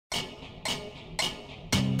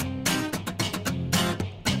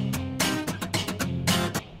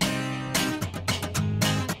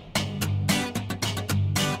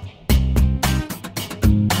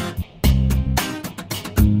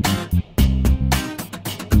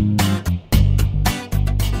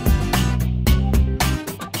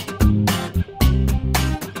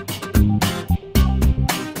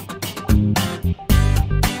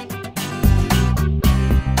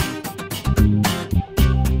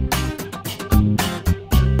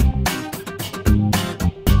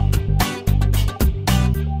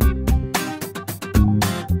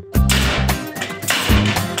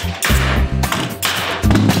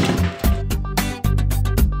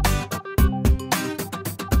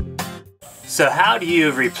So how do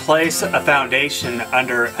you replace a foundation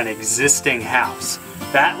under an existing house?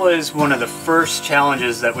 That was one of the first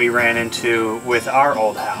challenges that we ran into with our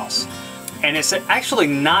old house. And it's actually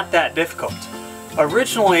not that difficult.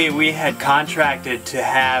 Originally, we had contracted to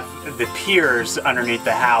have the piers underneath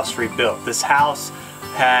the house rebuilt. This house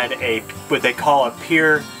had what they call a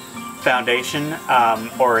pier foundation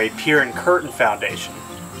or a pier and curtain foundation.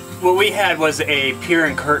 What we had was a pier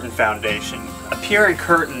and curtain foundation. A pier and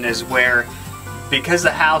curtain is where, because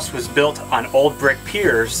the house was built on old brick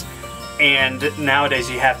piers, and nowadays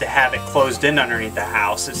you have to have it closed in underneath the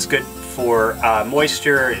house. It's good for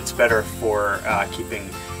moisture, it's better for keeping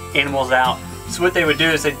animals out. So what they would do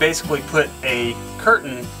is they'd basically put a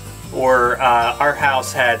curtain, or our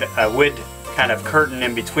house had a wood kind of curtain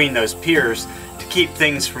in between those piers to keep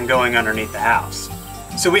things from going underneath the house.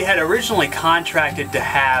 So we had originally contracted to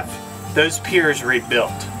have those piers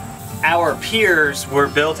rebuilt. Our piers were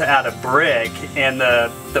built out of brick, and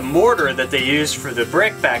the mortar that they used for the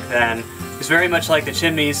brick back then was very much like the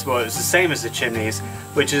chimneys. Well, it was the same as the chimneys,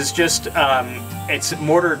 which is just, it's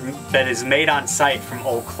mortar that is made on site from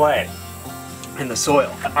old clay in the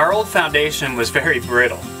soil. Our old foundation was very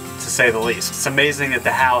brittle, to say the least. It's amazing that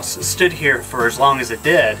the house stood here for as long as it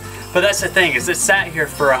did, but that's the thing, is it sat here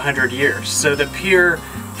for 100 years, so the pier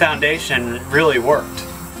foundation really worked.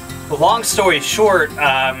 Long story short,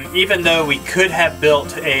 even though we could have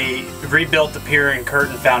rebuilt the pier and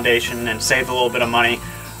curtain foundation and saved a little bit of money,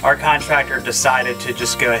 our contractor decided to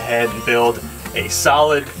just go ahead and build a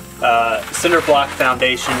solid cinder block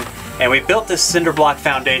foundation, and we built this cinder block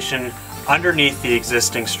foundation underneath the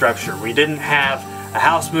existing structure. We didn't have a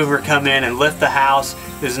house mover come in and lift the house.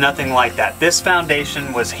 There's nothing like that. This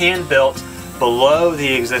foundation was hand built below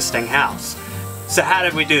the existing house. So how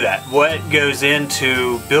did we do that? What goes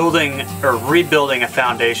into building or rebuilding a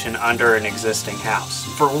foundation under an existing house?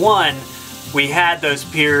 For one, we had those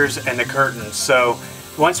piers and the curtains. So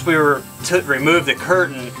once we were to remove the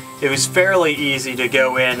curtain, it was fairly easy to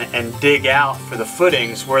go in and dig out for the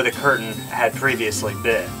footings where the curtain had previously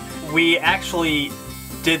been. We actually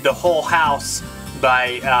did the whole house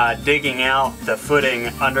by digging out the footing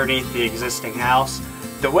underneath the existing house.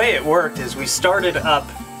 The way it worked is we started up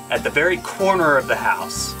at the very corner of the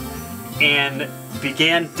house and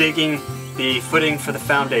began digging the footing for the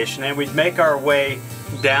foundation, and we'd make our way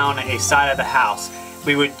down a side of the house.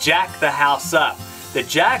 We would jack the house up. The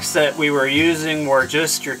jacks that we were using were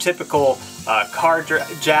just your typical car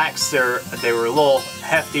jacks. They were a little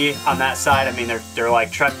hefty on that side. I mean, they're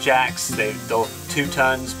like truck jacks. They'll 2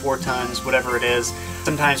 tons, 4 tons, whatever it is.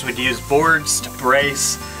 Sometimes we'd use boards to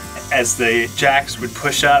brace as the jacks would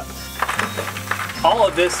push up. All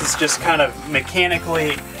of this is just kind of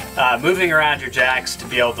mechanically moving around your jacks to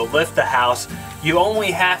be able to lift the house. You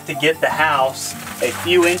only have to get the house a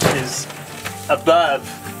few inches above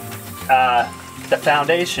the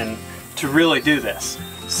foundation to really do this.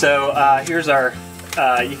 So here's our,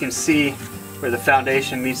 you can see where the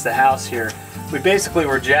foundation meets the house here. We basically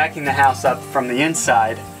were jacking the house up from the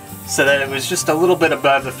inside so that it was just a little bit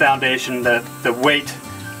above the foundation. The weight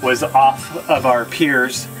was off of our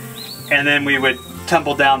piers, and then we would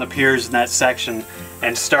tumble down the piers in that section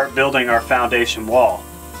and start building our foundation wall.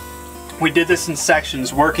 We did this in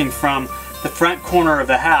sections, working from the front corner of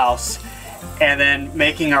the house and then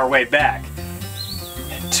making our way back.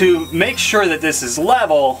 To make sure that this is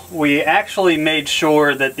level, we actually made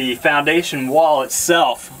sure that the foundation wall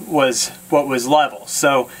itself was what was level.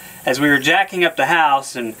 So as we were jacking up the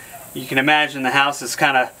house, and you can imagine the house is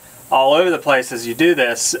kind of all over the place as you do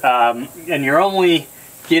this, and you're only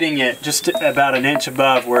getting it just about an inch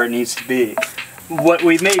above where it needs to be. What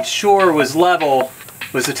we made sure was level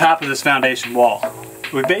was the top of this foundation wall.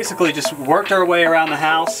 We basically just worked our way around the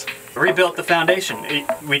house, rebuilt the foundation.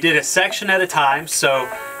 We did a section at a time, so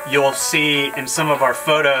you'll see in some of our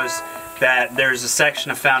photos that there's a section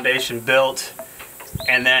of foundation built,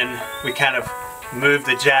 and then we kind of moved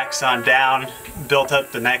the jacks on down, built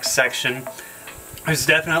up the next section. It was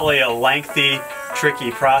definitely a lengthy,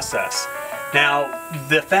 tricky process. Now,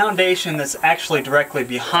 the foundation that's actually directly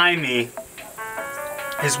behind me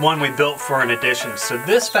is one we built for an addition. So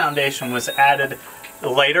this foundation was added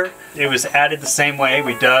later. It was added the same way.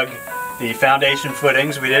 We dug the foundation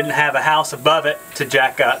footings. We didn't have a house above it to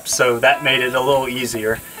jack up, so that made it a little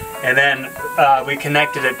easier. And then we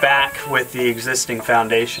connected it back with the existing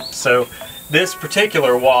foundation. So this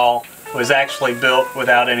particular wall was actually built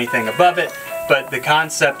without anything above it, but the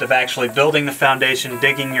concept of actually building the foundation,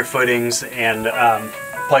 digging your footings, and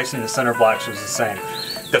placing the cinder blocks was the same.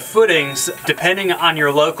 The footings, depending on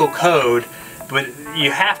your local code, but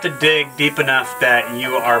you have to dig deep enough that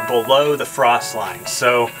you are below the frost line.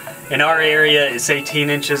 So In our area, it's 18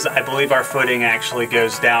 inches. I believe our footing actually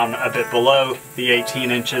goes down a bit below the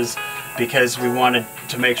 18 inches because we wanted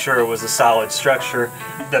to make sure it was a solid structure.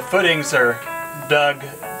 The footings are dug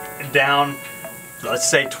down, let's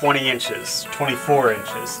say 20 inches, 24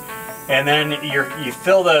 inches. And then you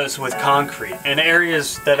fill those with concrete. In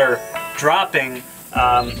areas that are dropping,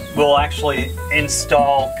 we'll actually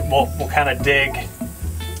install, we'll kind of dig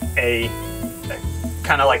a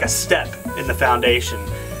kind of like a step in the foundation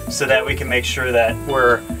so that we can make sure that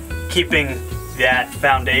we're keeping that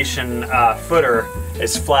foundation footer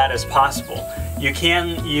as flat as possible. You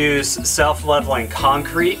can use self-leveling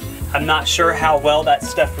concrete. I'm not sure how well that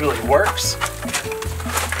stuff really works.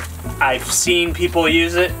 I've seen people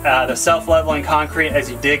use it. The self-leveling concrete,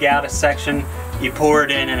 as you dig out a section, you pour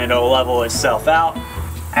it in and it'll level itself out.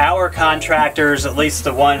 Our contractors, at least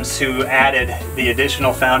the ones who added the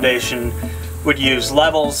additional foundation, would use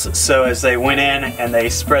levels, so as they went in and they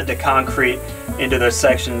spread the concrete into those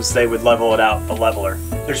sections, they would level it out with the leveler.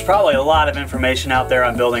 There's probably a lot of information out there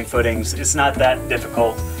on building footings. It's not that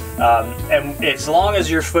difficult. And as long as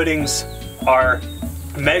your footings are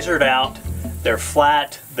measured out, they're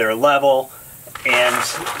flat, they're level, and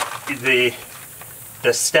the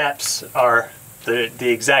steps are the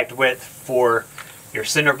exact width for your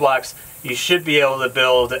cinder blocks, you should be able to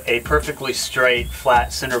build a perfectly straight,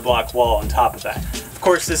 flat cinder block wall on top of that. Of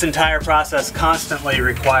course, this entire process constantly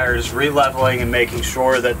requires re-leveling and making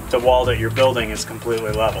sure that the wall that you're building is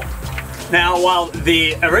completely level. Now, while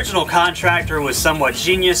the original contractor was somewhat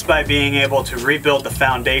genius by being able to rebuild the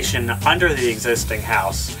foundation under the existing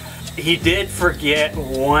house, he did forget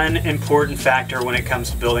one important factor when it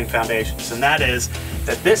comes to building foundations, and that is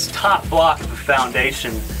that this top block of the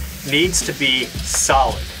foundation needs to be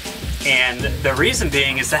solid. And the reason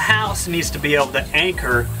being is the house needs to be able to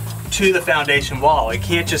anchor to the foundation wall. It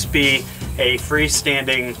can't just be a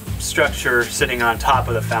freestanding structure sitting on top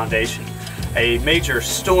of the foundation. A major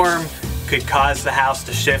storm could cause the house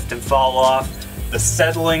to shift and fall off. The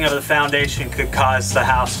settling of the foundation could cause the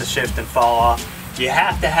house to shift and fall off. You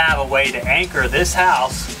have to have a way to anchor this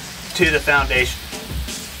house to the foundation.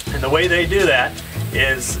 And the way they do that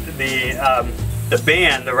is the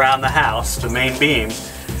band around the house, the main beam,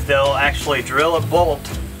 they'll actually drill a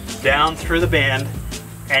bolt down through the band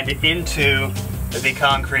and into the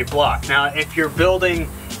concrete block. Now, if you're building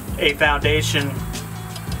a foundation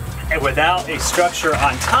without a structure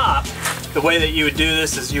on top, the way that you would do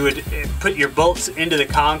this is you would put your bolts into the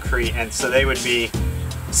concrete, and so they would be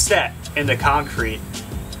set in the concrete,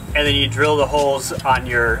 and then you drill the holes on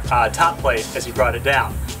your top plate as you brought it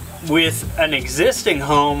down. With an existing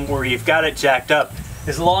home where you've got it jacked up,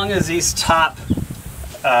 as long as these top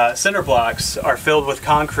cinder blocks are filled with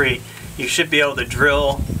concrete, you should be able to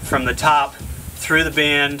drill from the top through the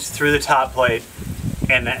band, through the top plate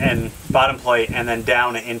and bottom plate, and then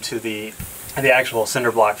down into the actual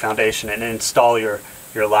cinder block foundation and install your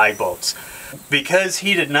lag bolts. Because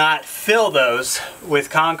he did not fill those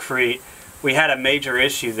with concrete, we had a major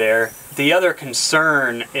issue there. The other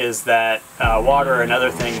concern is that water and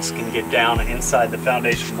other things can get down inside the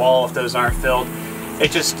foundation wall if those aren't filled.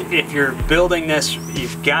 If you're building this,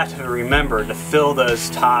 you've got to remember to fill those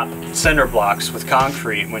top cinder blocks with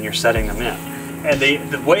concrete when you're setting them in. And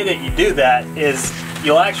the way that you do that is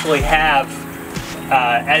you'll actually have,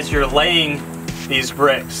 as you're laying these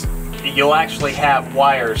bricks, you'll actually have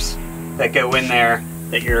wires that go in there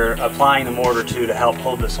that you're applying the mortar to help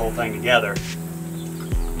hold this whole thing together.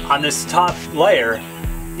 On this top layer,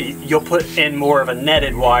 you'll put in more of a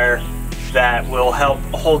netted wire that will help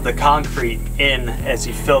hold the concrete in as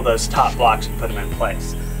you fill those top blocks and put them in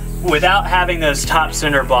place. Without having those top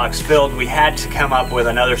cinder blocks filled, we had to come up with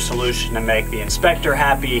another solution to make the inspector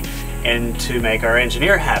happy and to make our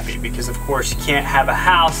engineer happy, because of course you can't have a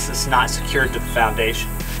house that's not secured to the foundation.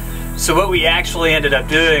 So what we actually ended up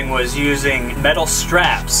doing was using metal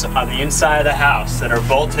straps on the inside of the house that are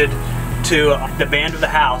bolted to the band of the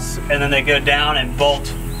house, and then they go down and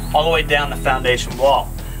bolt all the way down the foundation wall.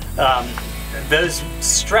 Those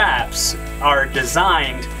straps are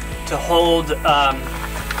designed to hold,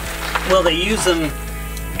 well, they use them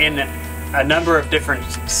in a number of different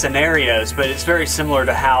scenarios, but it's very similar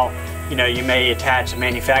to how, you know, you may attach a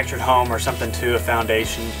manufactured home or something to a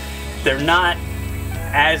foundation. They're not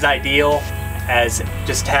as ideal as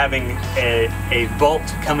just having a bolt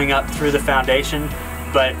coming up through the foundation,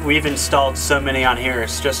 but we've installed so many on here,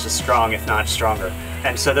 it's just as strong, if not stronger.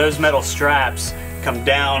 And so those metal straps come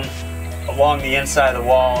down along the inside of the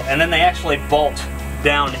wall, and then they actually bolt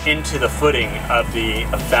down into the footing of the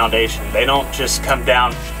foundation. They don't just come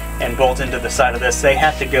down and bolt into the side of this. They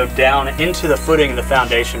have to go down into the footing of the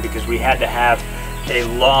foundation because we had to have a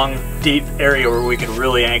long, deep area where we could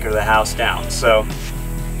really anchor the house down. So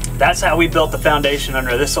that's how we built the foundation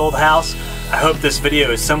under this old house. I hope this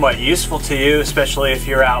video is somewhat useful to you, especially if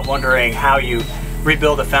you're out wondering how you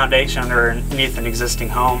rebuild a foundation underneath an existing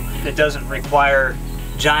home. It doesn't require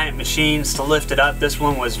giant machines to lift it up. This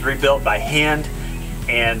one was rebuilt by hand,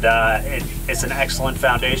 and it's an excellent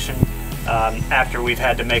foundation after we've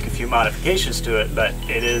had to make a few modifications to it, but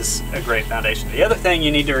it is a great foundation. The other thing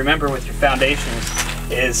you need to remember with your foundations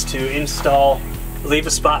is to leave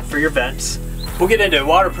a spot for your vents. We'll get into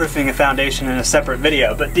waterproofing a foundation in a separate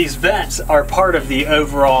video, but these vents are part of the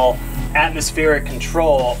overall atmospheric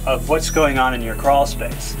control of what's going on in your crawl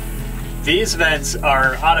space. These vents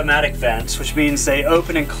are automatic vents, which means they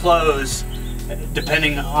open and close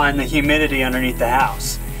depending on the humidity underneath the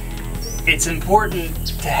house. It's important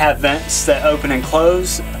to have vents that open and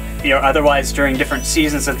close. Otherwise during different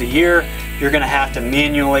seasons of the year, you're going to have to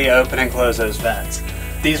manually open and close those vents.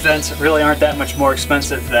 These vents really aren't that much more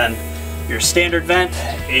expensive than your standard vent,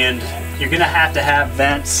 and you're going to have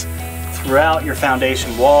vents throughout your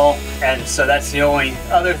foundation wall. And so that's the only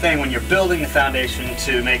other thing when you're building the foundation,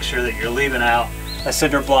 to make sure that you're leaving out a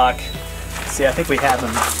cinder block. See, I think we have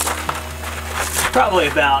them probably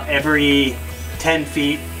about every 10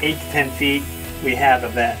 feet, 8 to 10 feet, we have a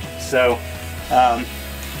vent. So,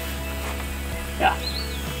 yeah,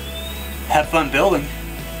 have fun building.